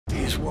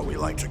He's what we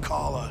like to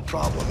call a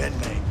problem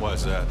inmate.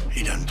 Why's that?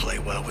 He doesn't play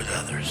well with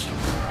others. Is this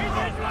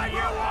what you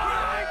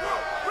want?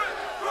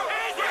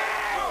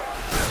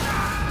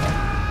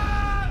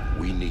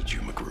 We need you,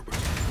 MacGruber.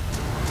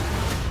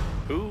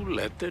 Who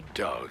let the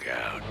dog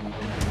out?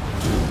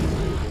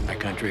 My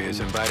country has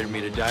invited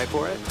me to die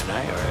for it, and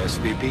I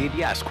RSVP'd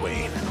Yas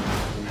Queen.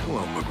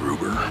 Hello,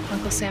 MacGruber.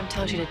 Uncle Sam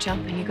tells you to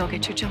jump, and you go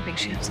get your jumping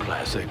shoes.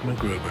 Classic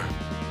MacGruber.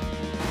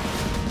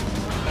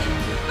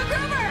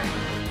 MacGruber!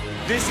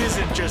 This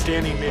isn't just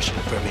any mission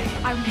for me.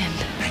 I win.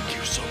 Thank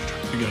you, soldier.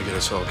 You're gonna get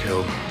us all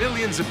killed.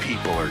 Millions of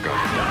people are gonna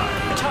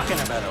die. We're talking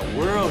about a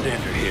world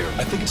ender here.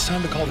 I think it's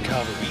time to call the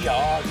cavalry. We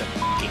are the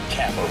fucking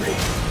cavalry.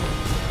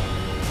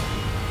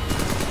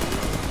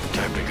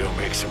 Time to go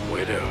make some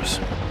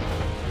widows.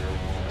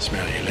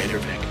 Smell you later,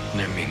 Vic.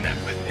 And I mean that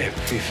with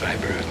every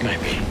fiber of my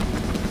being.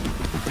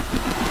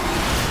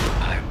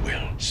 I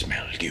will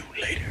smell you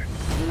later.